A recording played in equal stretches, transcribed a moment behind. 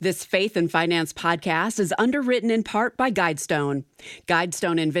This Faith and Finance podcast is underwritten in part by Guidestone.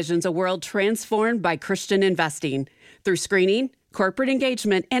 Guidestone envisions a world transformed by Christian investing. Through screening, corporate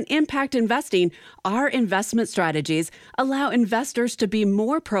engagement, and impact investing, our investment strategies allow investors to be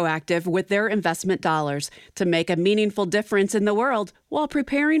more proactive with their investment dollars to make a meaningful difference in the world while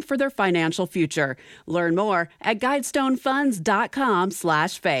preparing for their financial future. Learn more at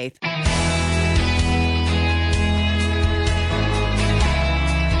guidestonefunds.com/faith.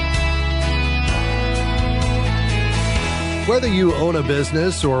 Whether you own a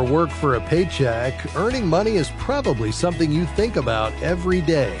business or work for a paycheck, earning money is probably something you think about every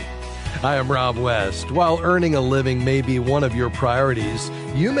day. I am Rob West. While earning a living may be one of your priorities,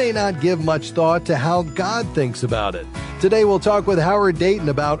 you may not give much thought to how God thinks about it. Today we'll talk with Howard Dayton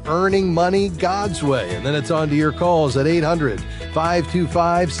about earning money God's way, and then it's on to your calls at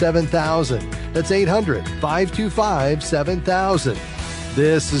 800-525-7000. That's 800-525-7000.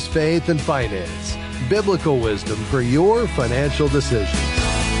 This is Faith and Finance. Biblical wisdom for your financial decisions.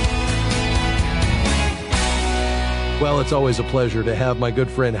 Well, it's always a pleasure to have my good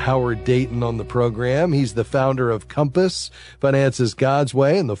friend Howard Dayton on the program. He's the founder of Compass, Finances God's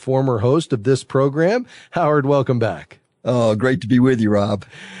Way, and the former host of this program. Howard, welcome back. Oh, great to be with you, Rob.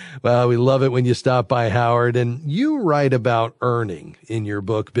 Well, we love it when you stop by, Howard, and you write about earning in your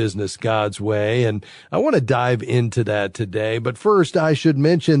book, Business God's Way, and I want to dive into that today. But first, I should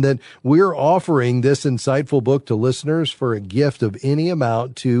mention that we're offering this insightful book to listeners for a gift of any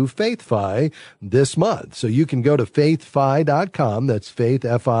amount to FaithFi this month. So you can go to faithfi.com, that's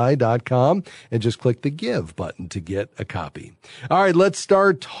faithfi.com, and just click the Give button to get a copy. All right, let's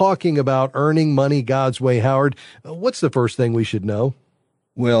start talking about earning money God's way, Howard. What's the first thing we should know?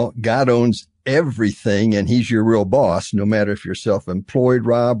 Well, God owns everything, and he's your real boss, no matter if you're self-employed,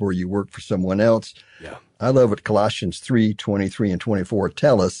 Rob, or you work for someone else. Yeah. I love what Colossians 3:23 and 24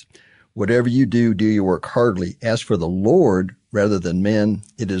 tell us. Whatever you do, do your work heartily, as for the Lord rather than men.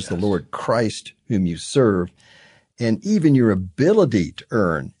 It is the Lord Christ whom you serve. And even your ability to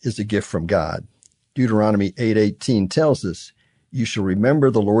earn is a gift from God. Deuteronomy 8:18 tells us, you shall remember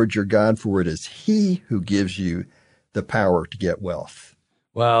the Lord your God, for it is he who gives you the power to get wealth.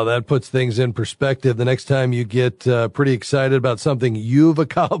 Wow, that puts things in perspective. The next time you get pretty excited about something you've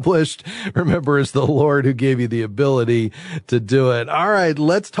accomplished, remember it's the Lord who gave you the ability to do it. All right,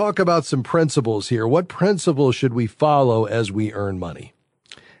 let's talk about some principles here. What principles should we follow as we earn money?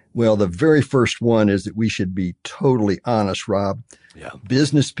 Well, the very first one is that we should be totally honest, Rob. Yeah.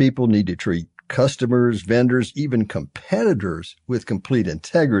 Business people need to treat customers, vendors, even competitors with complete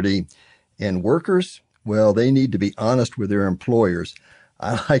integrity. And workers, well, they need to be honest with their employers.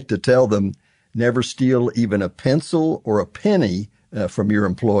 I like to tell them, never steal even a pencil or a penny from your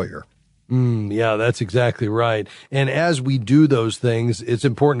employer. Yeah, that's exactly right. And as we do those things, it's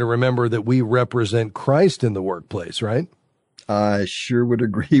important to remember that we represent Christ in the workplace, right? I sure would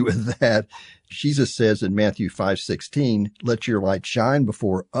agree with that. Jesus says in Matthew 5:16, let your light shine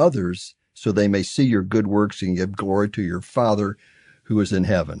before others so they may see your good works and give glory to your Father who is in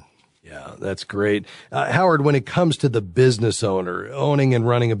heaven. Yeah, that's great. Howard, when it comes to the business owner, owning and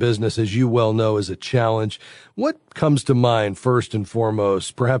running a business, as you well know, is a challenge. What comes to mind first and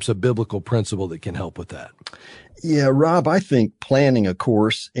foremost, perhaps a biblical principle that can help with that? Yeah, Rob, I think planning a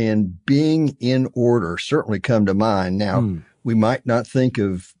course and being in order certainly come to mind. Now, we might not think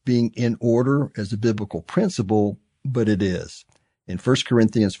of being in order as a biblical principle, but it is. In 1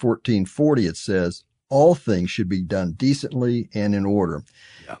 Corinthians 14:40, it says, all things should be done decently and in order.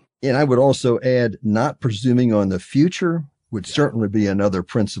 Yeah. And I would also add, not presuming on the future would certainly be another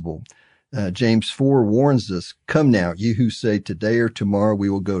principle. James 4 warns us, come now, you who say today or tomorrow we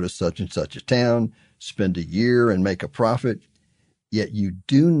will go to such and such a town, spend a year and make a profit, yet you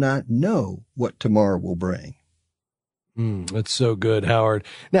do not know what tomorrow will bring. That's so good, Howard.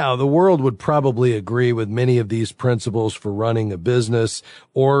 Now, the world would probably agree with many of these principles for running a business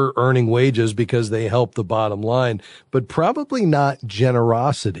or earning wages because they help the bottom line, but probably not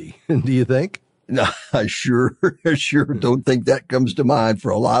generosity. Do you think? No, I sure don't think that comes to mind for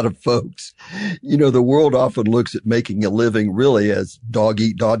a lot of folks. You know, the world often looks at making a living really as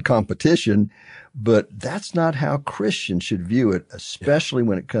dog-eat-dog competition, but that's not how Christians should view it, especially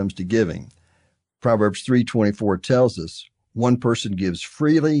when it comes to giving. Proverbs 3:24 tells us, one person gives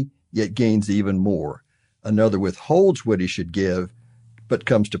freely, yet gains even more. Another withholds what he should give, but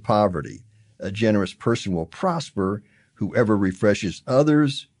comes to poverty. A generous person will prosper. Whoever refreshes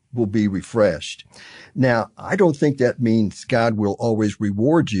others will be refreshed. Now, I don't think that means God will always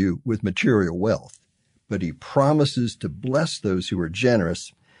reward you with material wealth, but he promises to bless those who are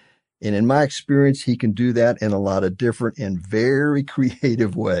generous. And in my experience, he can do that in a lot of different and very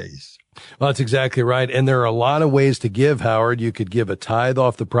creative ways. Well, that's exactly right. And there are a lot of ways to give, Howard. You could give a tithe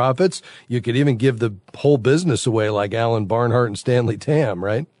off the profits. You could even give the whole business away like Alan Barnhart and Stanley Tam,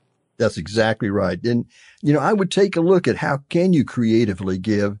 right? That's exactly right. And, I would take a look at how can you creatively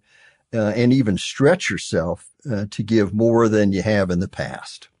give and even stretch yourself to give more than you have in the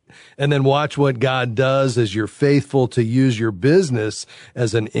past. And then watch what God does as you're faithful to use your business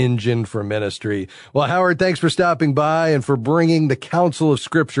as an engine for ministry. Well, Howard, thanks for stopping by and for bringing the counsel of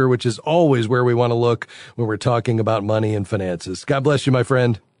Scripture, which is always where we want to look when we're talking about money and finances. God bless you, my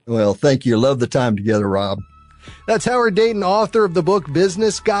friend. Well, thank you. Love the time together, Rob. That's Howard Dayton, author of the book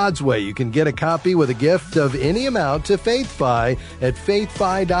Business God's Way. You can get a copy with a gift of any amount to FaithFi at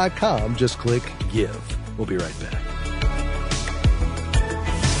faithfi.com. Just click Give. We'll be right back.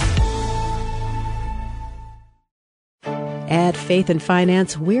 At Faith and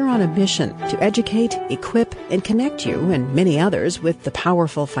Finance, we're on a mission to educate, equip, and connect you and many others with the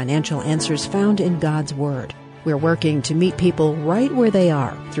powerful financial answers found in God's Word. We're working to meet people right where they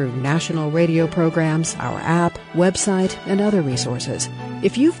are through national radio programs, our app, website, and other resources.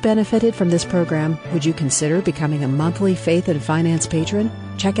 If you've benefited from this program, would you consider becoming a monthly Faith and Finance patron?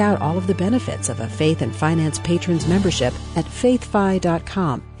 Check out all of the benefits of a Faith and Finance patrons membership at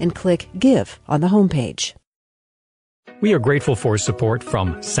faithfi.com and click Give on the homepage. We are grateful for support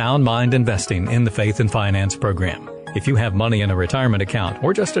from Sound Mind Investing in the Faith and Finance program. If you have money in a retirement account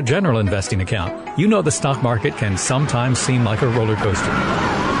or just a general investing account, you know the stock market can sometimes seem like a roller coaster.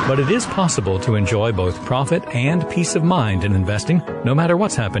 But it is possible to enjoy both profit and peace of mind in investing, no matter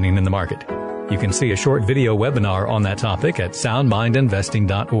what's happening in the market. You can see a short video webinar on that topic at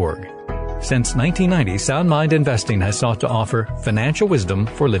soundmindinvesting.org. Since 1990, Sound Mind Investing has sought to offer financial wisdom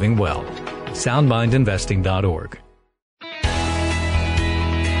for living well. soundmindinvesting.org.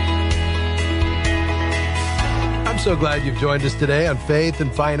 So glad you've joined us today on Faith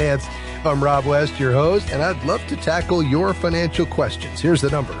and Finance. I'm Rob West, your host, and I'd love to tackle your financial questions. Here's the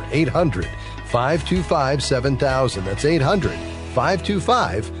number, 800-525-7000. That's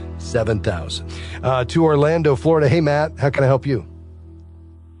 800-525-7000. To Orlando, Florida. Hey, Matt, how can I help you?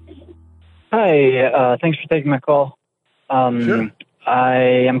 Hi, thanks for taking my call. Sure. I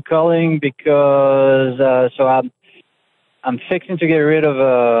am calling because I'm fixing to get rid of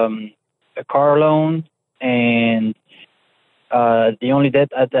a car loan. And the only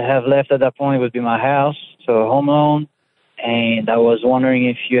debt I have left at that point would be my house, so a home loan. And I was wondering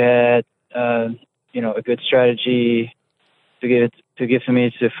if you had, a good strategy to give to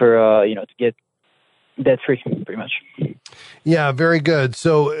me to get debt free, pretty much. Yeah, very good.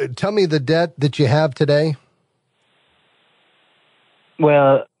 So tell me the debt that you have today.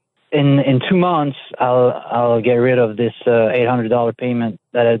 Well, in 2 months, I'll get rid of this $800 payment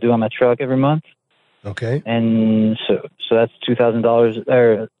that I do on my truck every month. Okay. And so that's $2,000,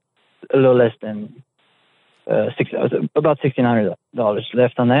 or a little less than about $1,600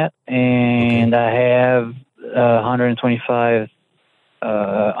 left on that, and okay. I have $125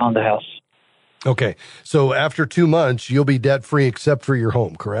 on the house. Okay, so after 2 months, you'll be debt free except for your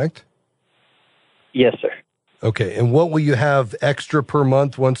home, correct? Yes, sir. Okay, and what will you have extra per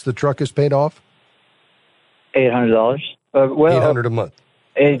month once the truck is paid off? $800. $800 a month.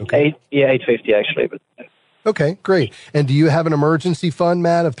 $850 actually. But okay, great. And do you have an emergency fund,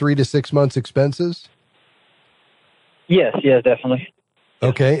 Matt, of 3 to 6 months expenses? Yes, definitely.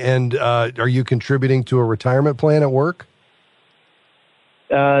 Okay, and are you contributing to a retirement plan at work?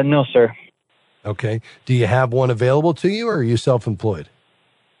 No, sir. Okay. Do you have one available to you, or are you self-employed?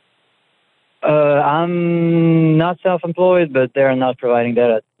 I'm not self-employed, but they're not providing that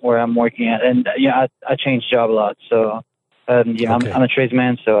at where I'm working at. And I change job a lot, so. Okay. I'm a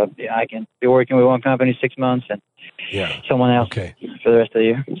tradesman, so I can be working with one company 6 months and someone else for the rest of the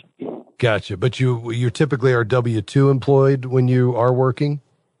year. Gotcha. But you typically are W-2 employed when you are working?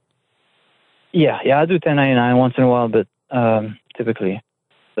 Yeah, I do 1099 once in a while, but typically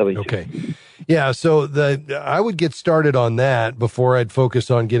W-2. Okay. Yeah, so I would get started on that before I'd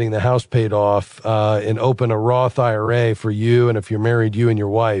focus on getting the house paid off and open a Roth IRA for you, and if you're married, you and your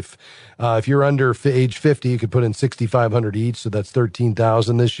wife. If you're under age 50, you could put in $6,500 each, so that's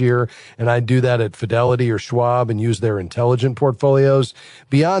 $13,000 this year. And I'd do that at Fidelity or Schwab and use their intelligent portfolios.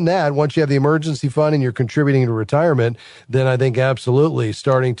 Beyond that, once you have the emergency fund and you're contributing to retirement, then I think absolutely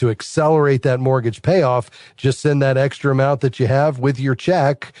starting to accelerate that mortgage payoff. Just send that extra amount that you have with your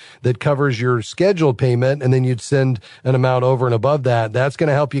check that covers your scheduled payment, and then you'd send an amount over and above that. That's going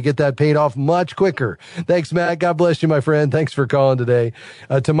to help you get that paid off much quicker. Thanks, Matt. God bless you, my friend. Thanks for calling today.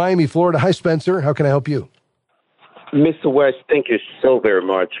 To Miami, Florida. Hi, Spencer. How can I help you? Mr. West, thank you so very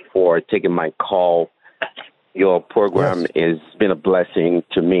much for taking my call. Your program has been a blessing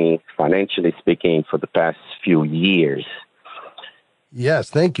to me, financially speaking, for the past few years. Yes,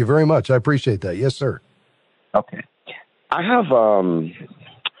 thank you very much. I appreciate that. Yes, sir. Okay. I have a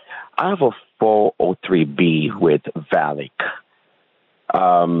 403B with Valic.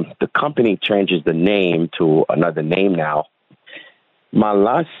 The company changes the name to another name now. My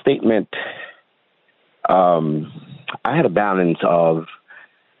last statement, I had a balance of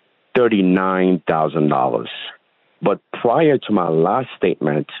 $39,000. But prior to my last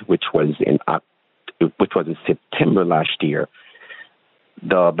statement, which was in September last year,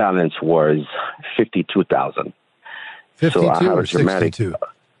 the balance was $52,000. 52 so I had or a dramatic, 62?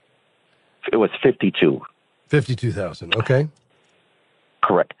 It was 52. 52,000. Okay.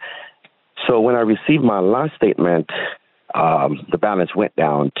 Correct. So when I received my last statement, the balance went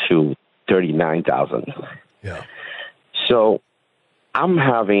down to $39,000. Yeah. So I'm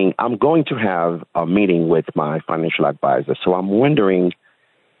going to have a meeting with my financial advisor. So I'm wondering,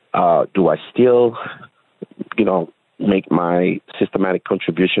 do I still, make my systematic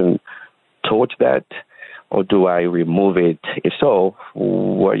contribution towards that, or do I remove it? If so,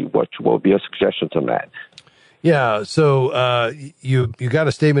 what will be your suggestions on that? Yeah. So you got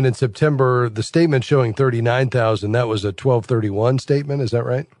a statement in September. The statement showing 39,000. That was a 12/31 statement. Is that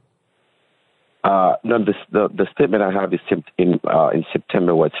right? No, the statement I have is in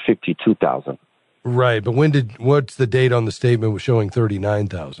September was 52,000. Right, but what's the date on the statement showing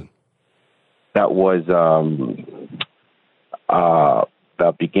 39,000? That was the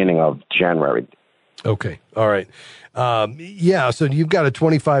beginning of January. Okay, all right. Yeah, so you've got a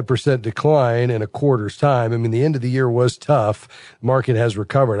 25% decline in a quarter's time. I mean, the end of the year was tough. Market has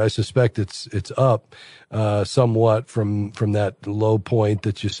recovered. I suspect it's up somewhat from that low point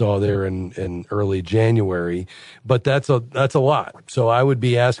that you saw there in early January, but that's a lot. So I would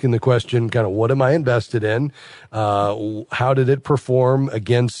be asking the question, kind of, what am I invested in? How did it perform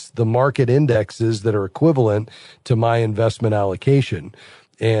against the market indexes that are equivalent to my investment allocation?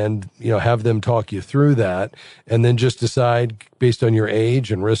 And, have them talk you through that, and then just decide based on your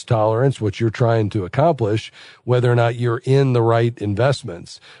age and risk tolerance, what you're trying to accomplish, whether or not you're in the right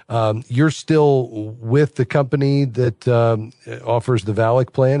investments. You're still with the company that offers the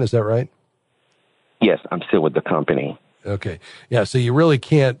Valic plan. Is that right? Yes, I'm still with the company. Okay. Yeah. So you really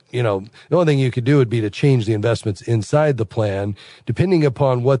can't, the only thing you could do would be to change the investments inside the plan, depending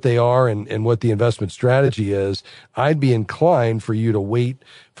upon what they are and what the investment strategy is. I'd be inclined for you to wait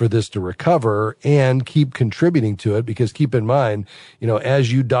for this to recover and keep contributing to it, because keep in mind,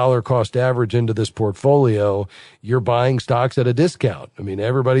 as you dollar cost average into this portfolio, you're buying stocks at a discount. I mean,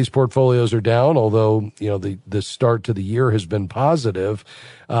 everybody's portfolios are down, although, the start to the year has been positive.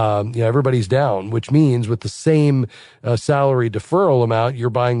 Everybody's down, which means with the same salary deferral amount, you're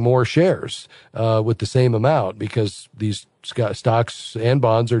buying more shares with the same amount, because these stocks and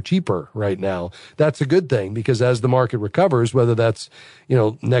bonds are cheaper right now. That's a good thing, because as the market recovers, whether that's,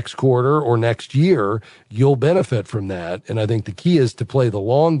 next quarter or next year, you'll benefit from that. And I think the key is to play the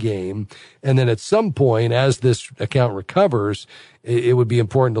long game. And then at some point, as this account recovers, it would be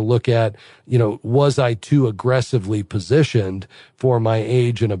important to look at, was I too aggressively positioned for my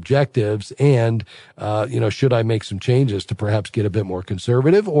age and objectives? And, should I make some changes to perhaps get a bit more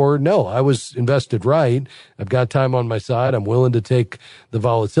conservative? Or no, I was invested right. I've got time on my side. I'm willing to take the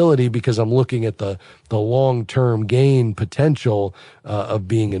volatility because I'm looking at the long-term gain potential of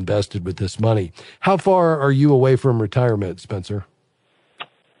being invested with this money. How far are you away from retirement, Spencer?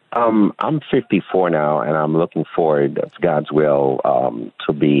 I'm 54 now, and I'm looking forward, if God's will,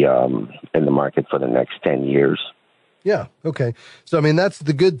 to be in the market for the next 10 years. Yeah. Okay. So, I mean, that's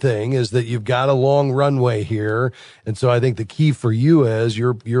the good thing, is that you've got a long runway here. And so I think the key for you is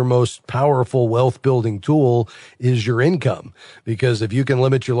your most powerful wealth building tool is your income, because if you can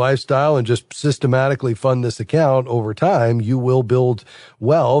limit your lifestyle and just systematically fund this account over time, you will build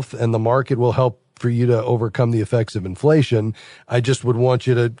wealth, and the market will help for you to overcome the effects of inflation. I just would want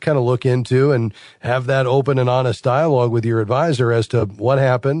you to kind of look into and have that open and honest dialogue with your advisor as to what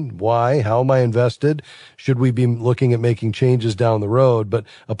happened, why, how am I invested? Should we be looking at making changes down the road? But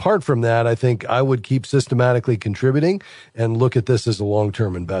apart from that, I think I would keep systematically contributing and look at this as a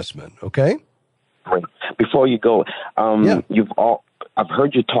long-term investment. Okay? Great. Before you go, I've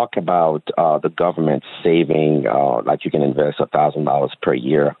heard you talk about the government saving, like you can invest $1,000 per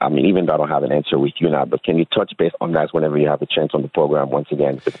year. I mean, even though I don't have an answer with you now, but can you touch base on that whenever you have a chance on the program once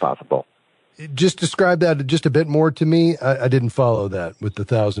again, if it's possible? Just describe that just a bit more to me. I didn't follow that with the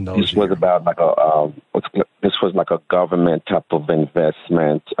 $1,000. This was about like a government type of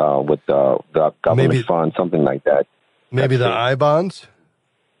investment with the government fund, something like that. Maybe the I-bonds?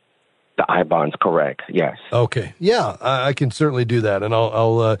 The I-bonds, correct. Yes. Okay. Yeah, I can certainly do that. And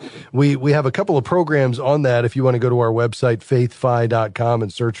we have a couple of programs on that. If you want to go to our website, faithfi.com,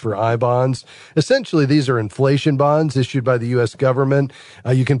 and search for I-bonds. Essentially, these are inflation bonds issued by the U.S. government.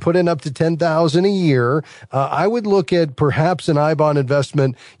 You can put in up to $10,000 a year. I would look at perhaps an I-bond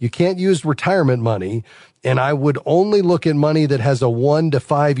investment. You can't use retirement money. And I would only look at money that has a 1 to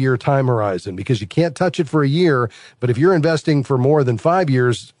 5 year time horizon, because you can't touch it for a year. But if you're investing for more than 5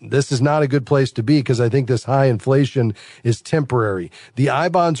 years, this is not a good place to be, because I think this high inflation is temporary. The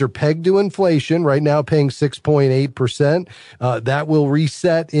I-bonds are pegged to inflation, right now paying 6.8%. That will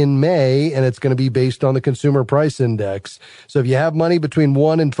reset in May, and it's going to be based on the consumer price index. So if you have money between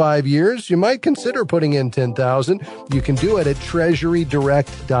 1 and 5 years, you might consider putting in $10,000. You can do it at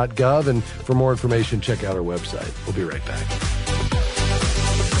treasurydirect.gov. And for more information, check out our website. We'll be right back.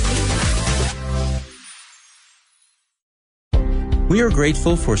 We are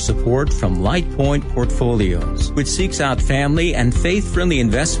grateful for support from LightPoint Portfolios, which seeks out family and faith-friendly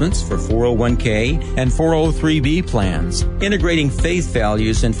investments for 401k and 403b plans, integrating faith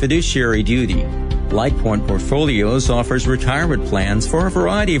values and fiduciary duty. LightPoint Portfolios offers retirement plans for a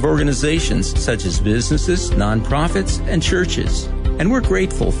variety of organizations such as businesses, nonprofits, and churches. And we're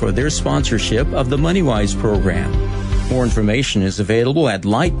grateful for their sponsorship of the MoneyWise program. More information is available at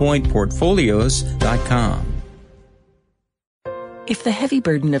lightpointportfolios.com. If the heavy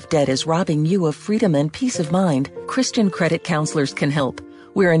burden of debt is robbing you of freedom and peace of mind, Christian Credit Counselors can help.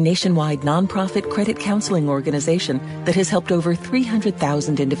 We're a nationwide nonprofit credit counseling organization that has helped over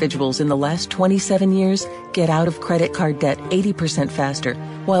 300,000 individuals in the last 27 years get out of credit card debt 80% faster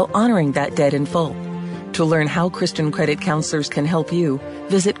while honoring that debt in full. To learn how Christian Credit Counselors can help you,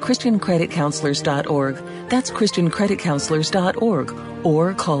 visit ChristianCreditCounselors.org. That's ChristianCreditCounselors.org,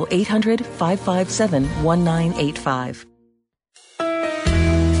 or call 800-557-1985.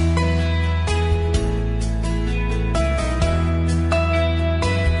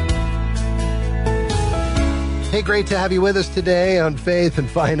 Hey, great to have you with us today on Faith and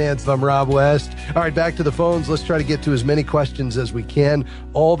Finance. I'm Rob West. All right, back to the phones. Let's try to get to as many questions as we can.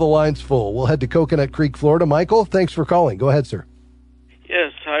 All the lines full. We'll head to Coconut Creek, Florida. Michael, thanks for calling. Go ahead, sir.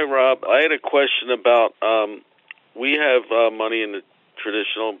 Yes. Hi, Rob. I had a question about, we have money in the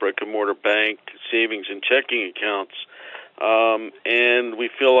traditional brick-and-mortar bank, savings and checking accounts, and we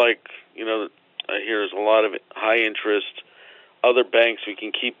feel like, I hear there's a lot of high interest. Other banks, we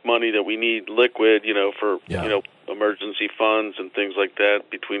can keep money that we need liquid, for emergency funds and things like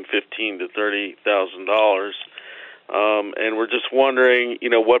that, between $15,000 to $30,000. And we're just wondering,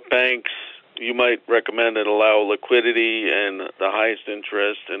 what banks you might recommend that allow liquidity and the highest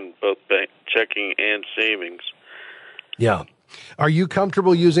interest in both bank checking and savings. Yeah. Are you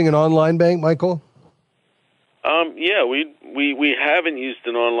comfortable using an online bank, Michael? Yeah, we haven't used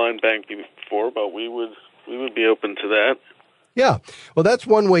an online bank before, but we would be open to that. Yeah. Well, that's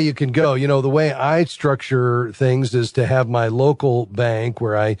one way you can go. The way I structure things is to have my local bank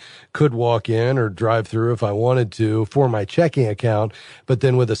where I could walk in or drive through if I wanted to for my checking account. But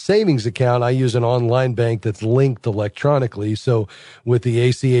then with a savings account, I use an online bank that's linked electronically. So with the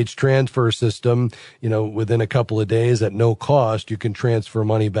ACH transfer system, within a couple of days at no cost, you can transfer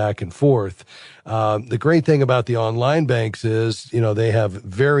money back and forth. The great thing about the online banks is, they have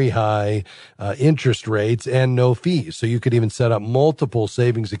very high interest rates and no fees. So you could even set up multiple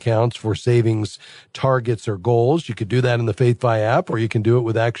savings accounts for savings targets or goals. You could do that in the FaithFi app, or you can do it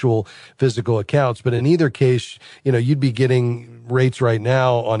with actual physical accounts. But in either case, you'd be getting rates right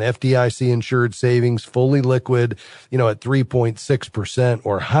now on FDIC insured savings, fully liquid, at 3.6%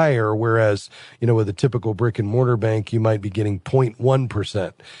 or higher. Whereas, with a typical brick and mortar bank, you might be getting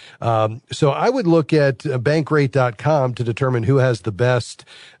 0.1%. So I would look at bankrate.com to determine who has the best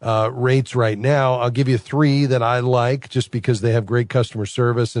rates right now. I'll give you 3 that I like just because they have great customer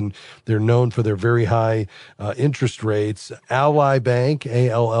service and they're known for their very high interest rates. Ally Bank,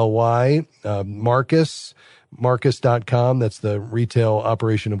 ALLY, Marcus.com. That's the retail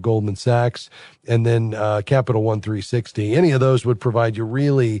operation of Goldman Sachs. And then Capital One 360. Any of those would provide you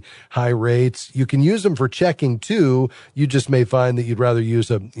really high rates. You can use them for checking too. You just may find that you'd rather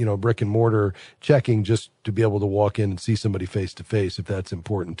use a brick and mortar checking just to be able to walk in and see somebody face to face if that's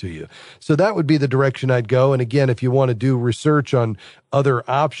important to you. So that would be the direction I'd go. And again, if you want to do research on other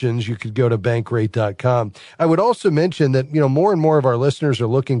options, you could go to bankrate.com. I would also mention that, more and more of our listeners are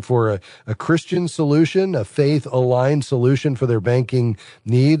looking for a Christian solution, a faith aligned solution for their banking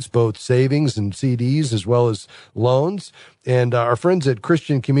needs, both savings and and CDs as well as loans. And our friends at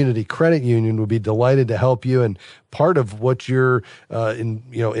Christian Community Credit Union would be delighted to help you. And part of what you're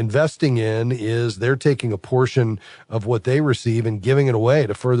investing in is they're taking a portion of what they receive and giving it away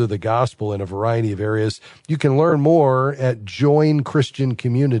to further the gospel in a variety of areas. You can learn more at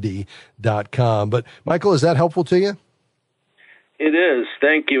joinchristiancommunity.com. But Michael, is that helpful to you? It is.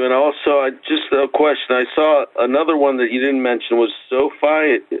 Thank you. And also, just a question. I saw another one that you didn't mention was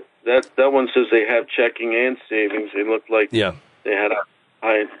SoFi. That one says they have checking and savings. They look like they had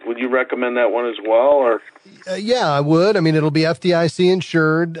would you recommend that one as well? Or yeah, I would. I mean, it'll be FDIC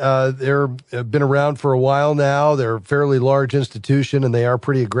insured. They've been around for a while now. They're a fairly large institution, and they are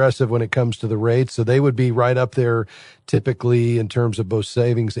pretty aggressive when it comes to the rates. So they would be right up there typically in terms of both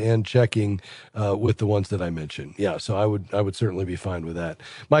savings and checking with the ones that I mentioned. Yeah, so I would certainly be fine with that.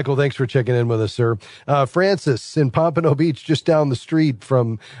 Michael, thanks for checking in with us, sir. Francis in Pompano Beach, just down the street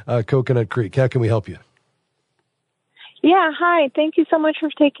from Coconut Creek. How can we help you? Yeah, hi. Thank you so much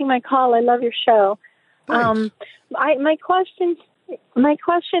for taking my call. I love your show. My question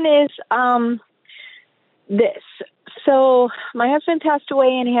is this. So my husband passed away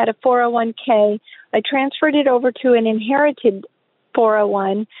and he had a 401k. I transferred it over to an inherited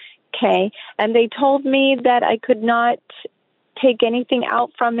 401k, and they told me that I could not take anything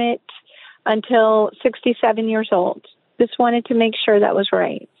out from it until 67 years old. Just wanted to make sure that was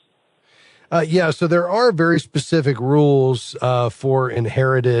right. So there are very specific rules for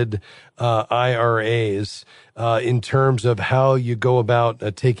inherited IRAs in terms of how you go about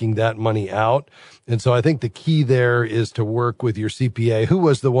taking that money out. And so I think the key there is to work with your CPA. Who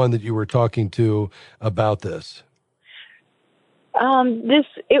was the one that you were talking to about this?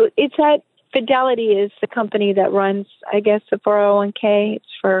 It's at Fidelity is the company that runs, I guess, the 401k. It's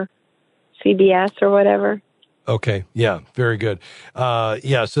for CBS or whatever. Okay. Yeah. Very good.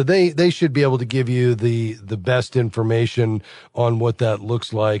 So they should be able to give you the best information on what that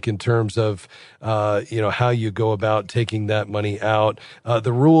looks like in terms of, how you go about taking that money out.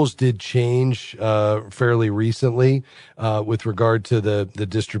 The rules did change, fairly recently, with regard to the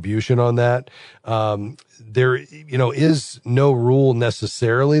distribution on that. There, is no rule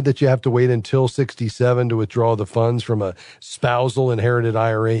necessarily that you have to wait until 67 to withdraw the funds from a spousal inherited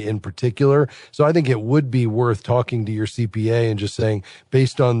IRA in particular. So I think it would be worth talking to your CPA and just saying,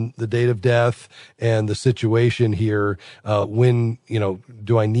 based on the date of death and the situation here, when,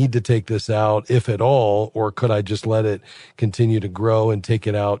 do I need to take this out, if at all, or could I just let it continue to grow and take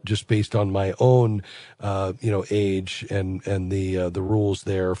it out just based on my own, age and the rules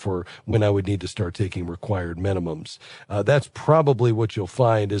there for when I would need to start taking required minimums. That's probably what you'll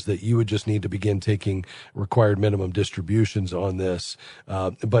find is that you would just need to begin taking required minimum distributions on this.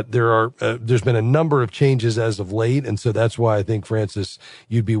 But there's been a number of changes as of late. And so that's why I think, Francis,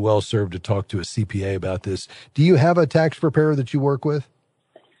 you'd be well served to talk to a CPA about this. Do you have a tax preparer that you work with?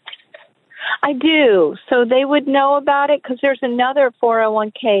 I do. So they would know about it because there's another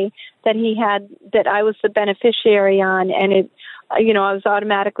 401k that he had that I was the beneficiary on, and it, I was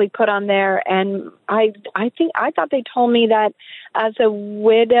automatically put on there. And I thought they told me that as a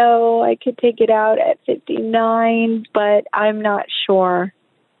widow I could take it out at 59, but I'm not sure.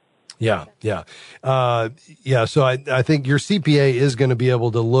 Yeah. So I think your CPA is going to be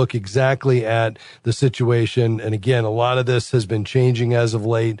able to look exactly at the situation. And again, a lot of this has been changing as of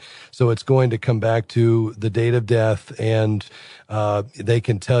late. So it's going to come back to the date of death, and they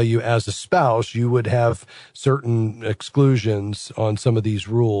can tell you as a spouse, you would have certain exclusions on some of these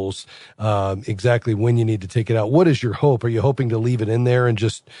rules, exactly when you need to take it out. What is your hope? Are you hoping to leave it in there and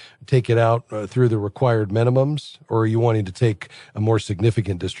just take it out through the required minimums, or are you wanting to take a more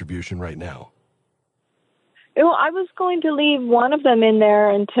significant distribution right now? Well, I was going to leave one of them in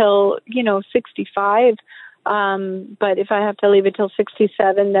there until, 65. But if I have to leave it till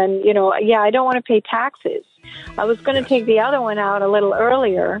 67, then, I don't want to pay taxes. I was going to take the other one out a little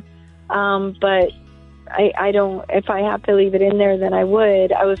earlier. But I don't, if I have to leave it in there, then I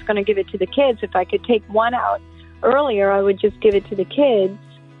would. I was going to give it to the kids. If I could take one out earlier, I would just give it to the kids.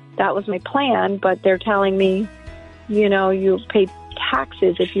 That was my plan. But they're telling me, you pay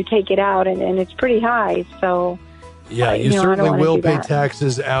taxes if you take it out, and it's pretty high. So yeah, you certainly will pay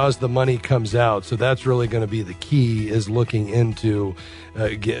taxes as the money comes out. So that's really going to be the key, is looking into,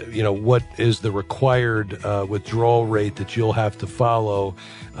 what is the required withdrawal rate that you'll have to follow,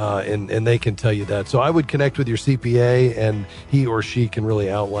 and they can tell you that. So I would connect with your CPA, and he or she can really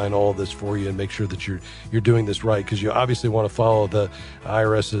outline all of this for you and make sure that you're doing this right, because you obviously want to follow the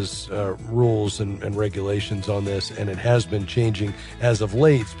IRS's rules and regulations on this, and it has been changing as of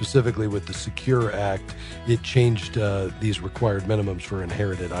late, specifically with the Secure Act. It changed these required minimums for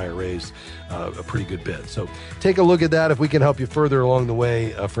inherited IRAs a pretty good bit. So take a look at that. If we can help you further along the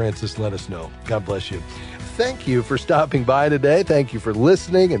way, Francis, let us know. God bless you. Thank you for stopping by today. Thank you for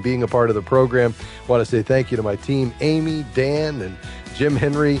listening and being a part of the program. I want to say thank you to my team, Amy, Dan, and Jim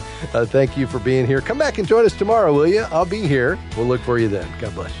Henry. Thank you for being here. Come back and join us tomorrow, will you? I'll be here. We'll look for you then.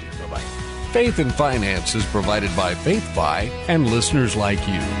 God bless you. Bye-bye. Faith and Finance is provided by Faith By and listeners like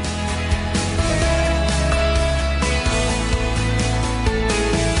you.